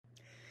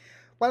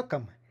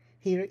Welcome!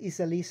 Here is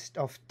a list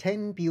of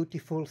 10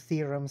 beautiful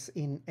theorems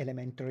in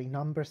elementary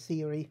number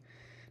theory.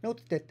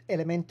 Note that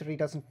elementary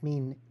doesn't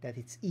mean that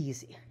it's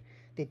easy.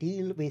 They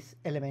deal with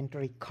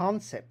elementary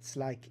concepts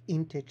like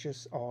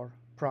integers or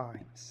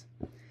primes.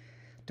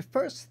 The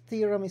first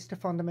theorem is the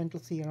fundamental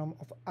theorem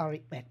of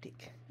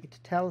arithmetic. It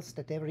tells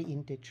that every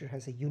integer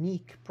has a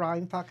unique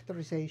prime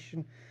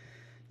factorization,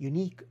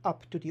 unique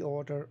up to the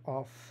order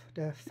of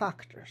the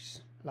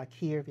factors. Like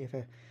here we have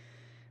a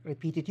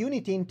repeated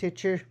unit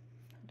integer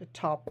the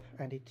top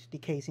and it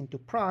decays into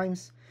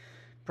primes.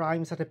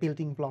 Primes are the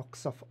building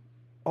blocks of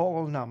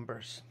all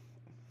numbers.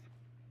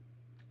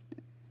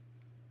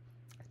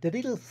 The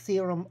little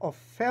theorem of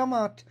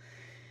Fermat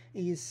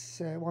is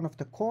one of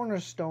the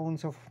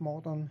cornerstones of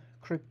modern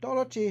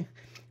cryptology.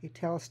 It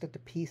tells that the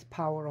pth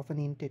power of an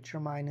integer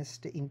minus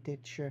the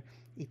integer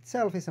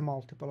itself is a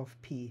multiple of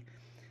p,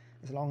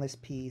 as long as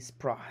p is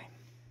prime.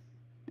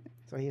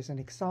 So here's an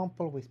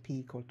example with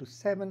p equal to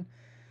 7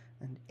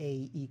 and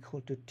a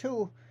equal to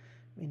 2.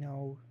 We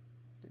know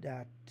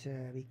that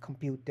we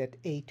compute that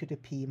a to the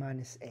p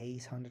minus a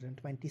is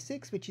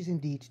 126, which is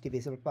indeed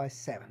divisible by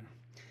 7.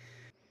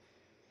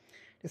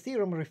 The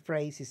theorem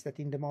rephrases that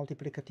in the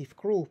multiplicative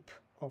group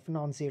of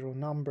non-zero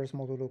numbers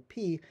modulo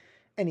p,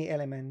 any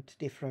element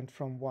different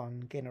from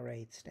 1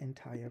 generates the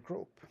entire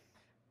group.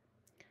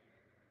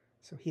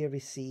 So here we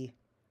see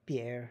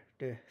Pierre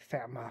de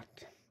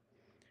Fermat,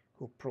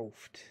 who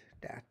proved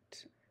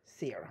that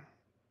theorem.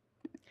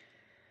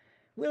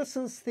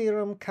 Wilson's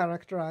theorem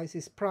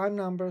characterizes prime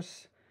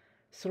numbers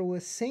through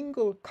a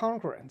single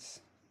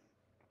congruence.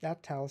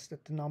 That tells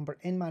that the number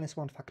n minus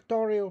 1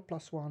 factorial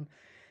plus 1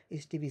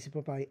 is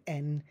divisible by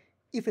n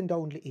if and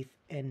only if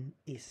n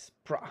is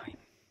prime.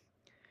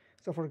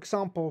 So for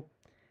example,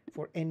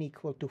 for n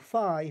equal to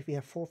 5, we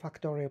have 4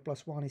 factorial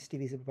plus 1 is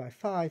divisible by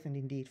 5, and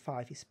indeed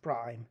 5 is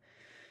prime.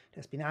 It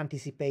has been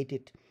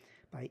anticipated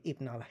by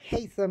Ibn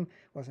al-Haytham,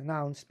 was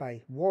announced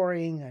by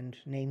Waring and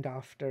named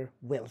after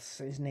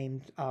Wilson, is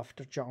named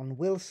after John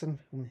Wilson,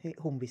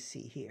 whom we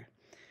see here.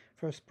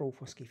 First proof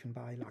was given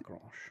by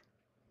Lagrange.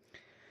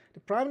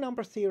 The prime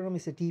number theorem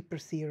is a deeper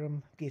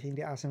theorem giving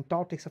the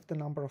asymptotics of the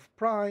number of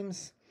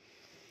primes.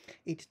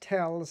 It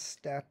tells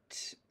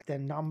that the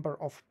number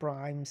of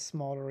primes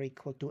smaller or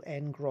equal to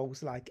n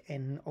grows like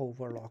n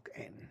over log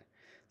n.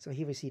 So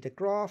here we see the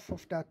graph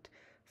of that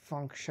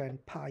function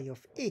pi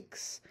of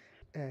x.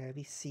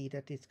 We see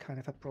that it's kind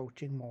of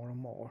approaching more and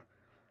more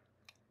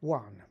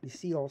 1. We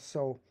see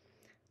also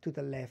to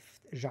the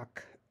left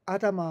Jacques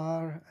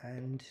Hadamard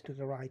and to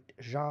the right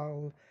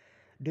Charles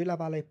de la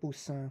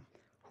Vallée-Poussin,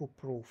 who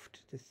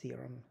proved the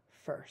theorem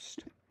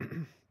first.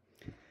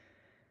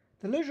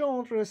 The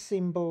Legendre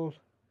symbol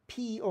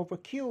p over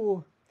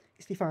q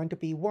is defined to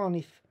be 1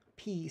 if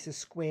p is a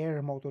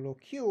square modulo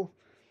q.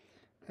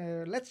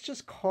 Let's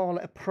just call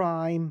a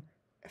prime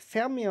a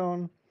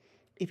fermion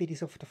if it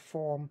is of the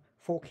form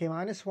 4k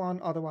minus 1,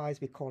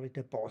 otherwise we call it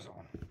a boson.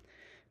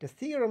 The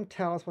theorem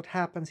tells what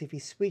happens if we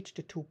switch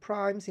the two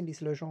primes in this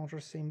Legendre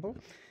symbol.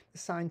 The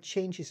sign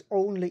changes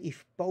only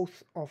if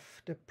both of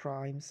the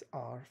primes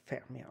are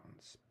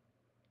fermions.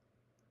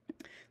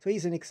 So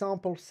here's an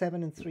example.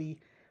 7 and 3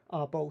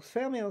 are both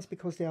fermions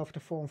because they are of the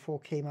form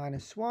 4k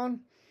minus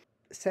 1.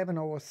 7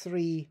 over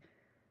 3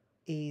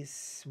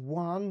 is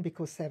 1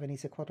 because 7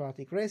 is a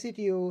quadratic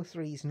residue.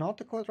 3 is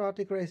not a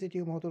quadratic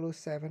residue modulo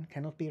 7,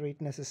 cannot be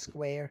written as a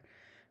square,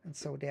 and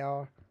so they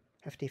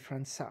have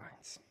different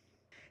signs.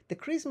 The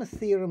Christmas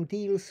theorem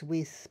deals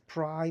with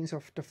primes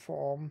of the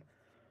form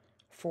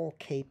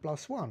 4k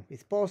plus 1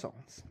 with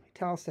bosons. It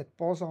tells that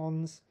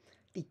bosons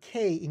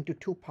decay into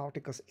two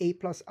particles a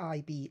plus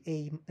ib,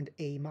 a and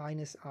a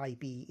minus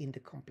ib in the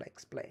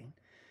complex plane.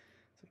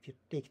 So if you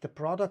take the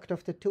product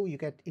of the two, you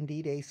get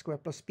indeed a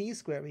squared plus b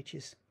squared, which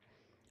is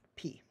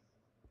p.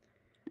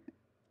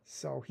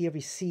 So here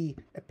we see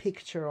a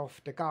picture of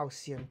the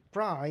Gaussian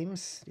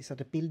primes. These are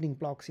the building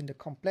blocks in the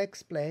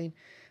complex plane,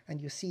 and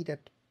you see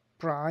that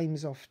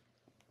primes of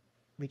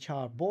which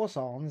are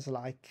bosons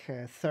like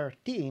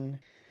 13.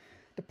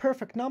 The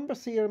perfect number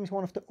theorem is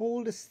one of the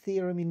oldest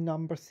theorems in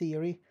number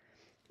theory.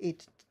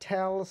 It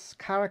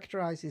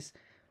characterizes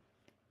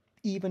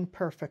even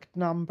perfect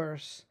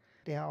numbers.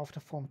 They are of the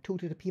form 2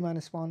 to the p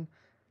minus 1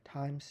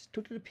 times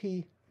 2 to the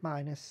p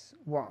minus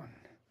 1.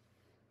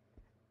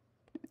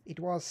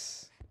 It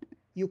was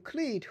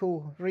Euclid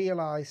who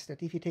realized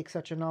that if you take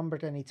such a number,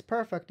 then it's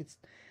perfect. It's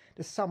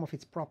the sum of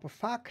its proper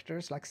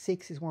factors, like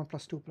 6 is 1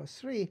 plus 2 plus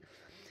 3.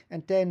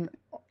 And then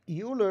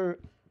Euler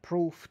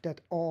proved that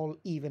all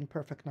even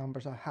perfect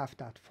numbers have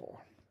that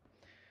form.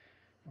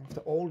 One of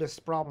the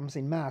oldest problems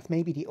in math,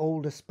 maybe the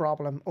oldest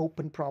problem,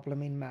 open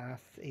problem in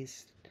math,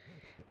 is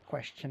the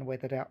question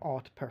whether there are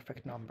odd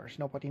perfect numbers.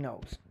 Nobody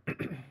knows.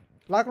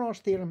 Lagrange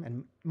theorem,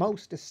 and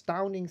most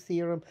astounding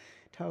theorem,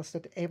 tells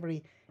that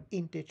every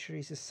integer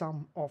is a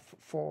sum of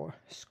 4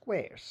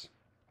 squares.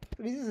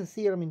 So this is a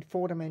theorem in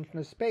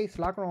 4-dimensional space.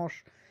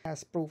 Lagrange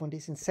has proven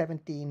this in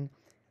 17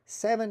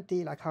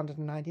 70, like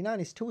 199,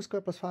 is 2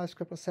 squared plus 5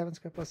 squared plus 7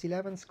 squared plus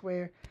 11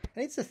 squared.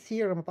 And it's a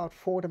theorem about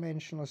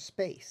four-dimensional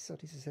space. So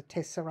this is a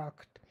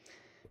tesseract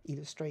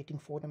illustrating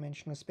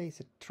four-dimensional space,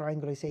 a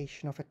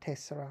triangulation of a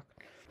tesseract.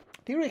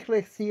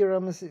 Dirichlet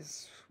theorems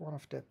is one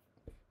of the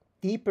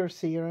deeper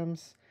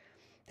theorems.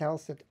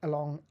 Tells that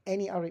along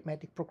any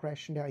arithmetic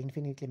progression there are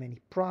infinitely many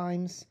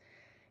primes.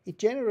 It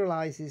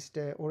generalizes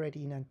the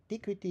already in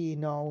antiquity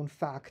known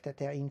fact that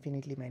there are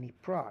infinitely many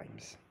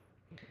primes.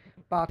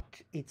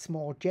 But it's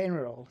more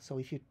general. So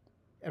if you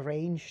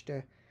arrange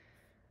the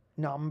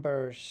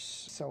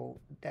numbers so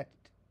that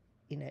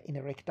in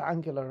a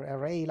rectangular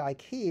array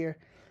like here,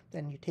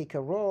 then you take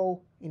a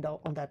row,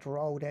 on that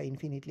row there are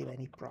infinitely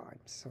many primes.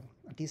 So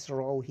this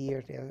row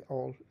here, they're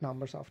all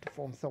numbers of the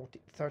form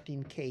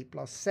 13k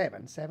plus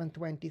 7, 7,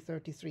 20,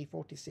 33,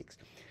 46,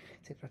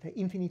 etc. There are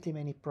infinitely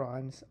many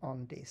primes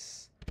on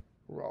this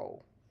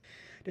row.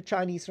 The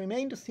Chinese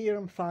remainder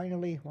theorem,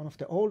 finally, one of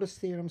the oldest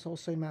theorems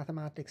also in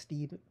mathematics,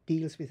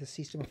 deals with a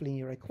system of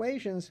linear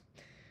equations,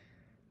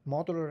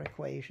 modular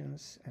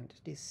equations, and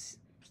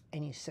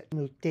any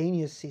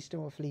simultaneous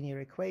system of linear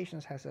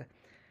equations has a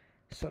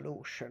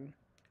solution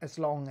as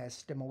long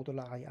as the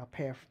moduli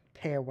are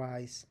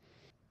pairwise,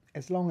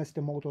 as long as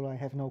the moduli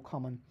have no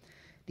common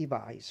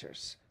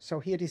divisors. So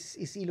here this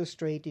is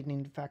illustrated.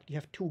 In fact, you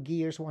have two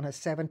gears, one has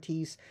 7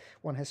 teeth,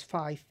 one has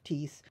 5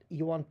 teeth.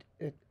 You want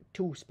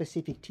two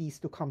specific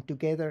teeth to come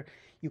together.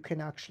 You can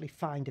actually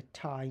find a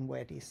time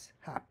where this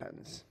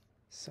happens.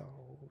 So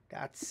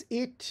that's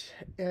it.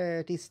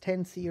 These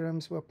 10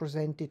 theorems were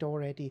presented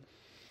already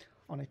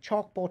on a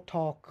chalkboard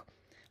talk,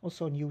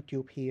 also on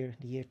YouTube here in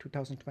the year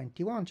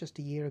 2021, just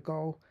a year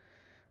ago.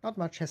 Not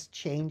much has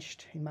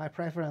changed in my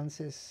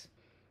preferences.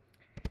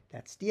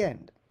 That's the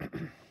end.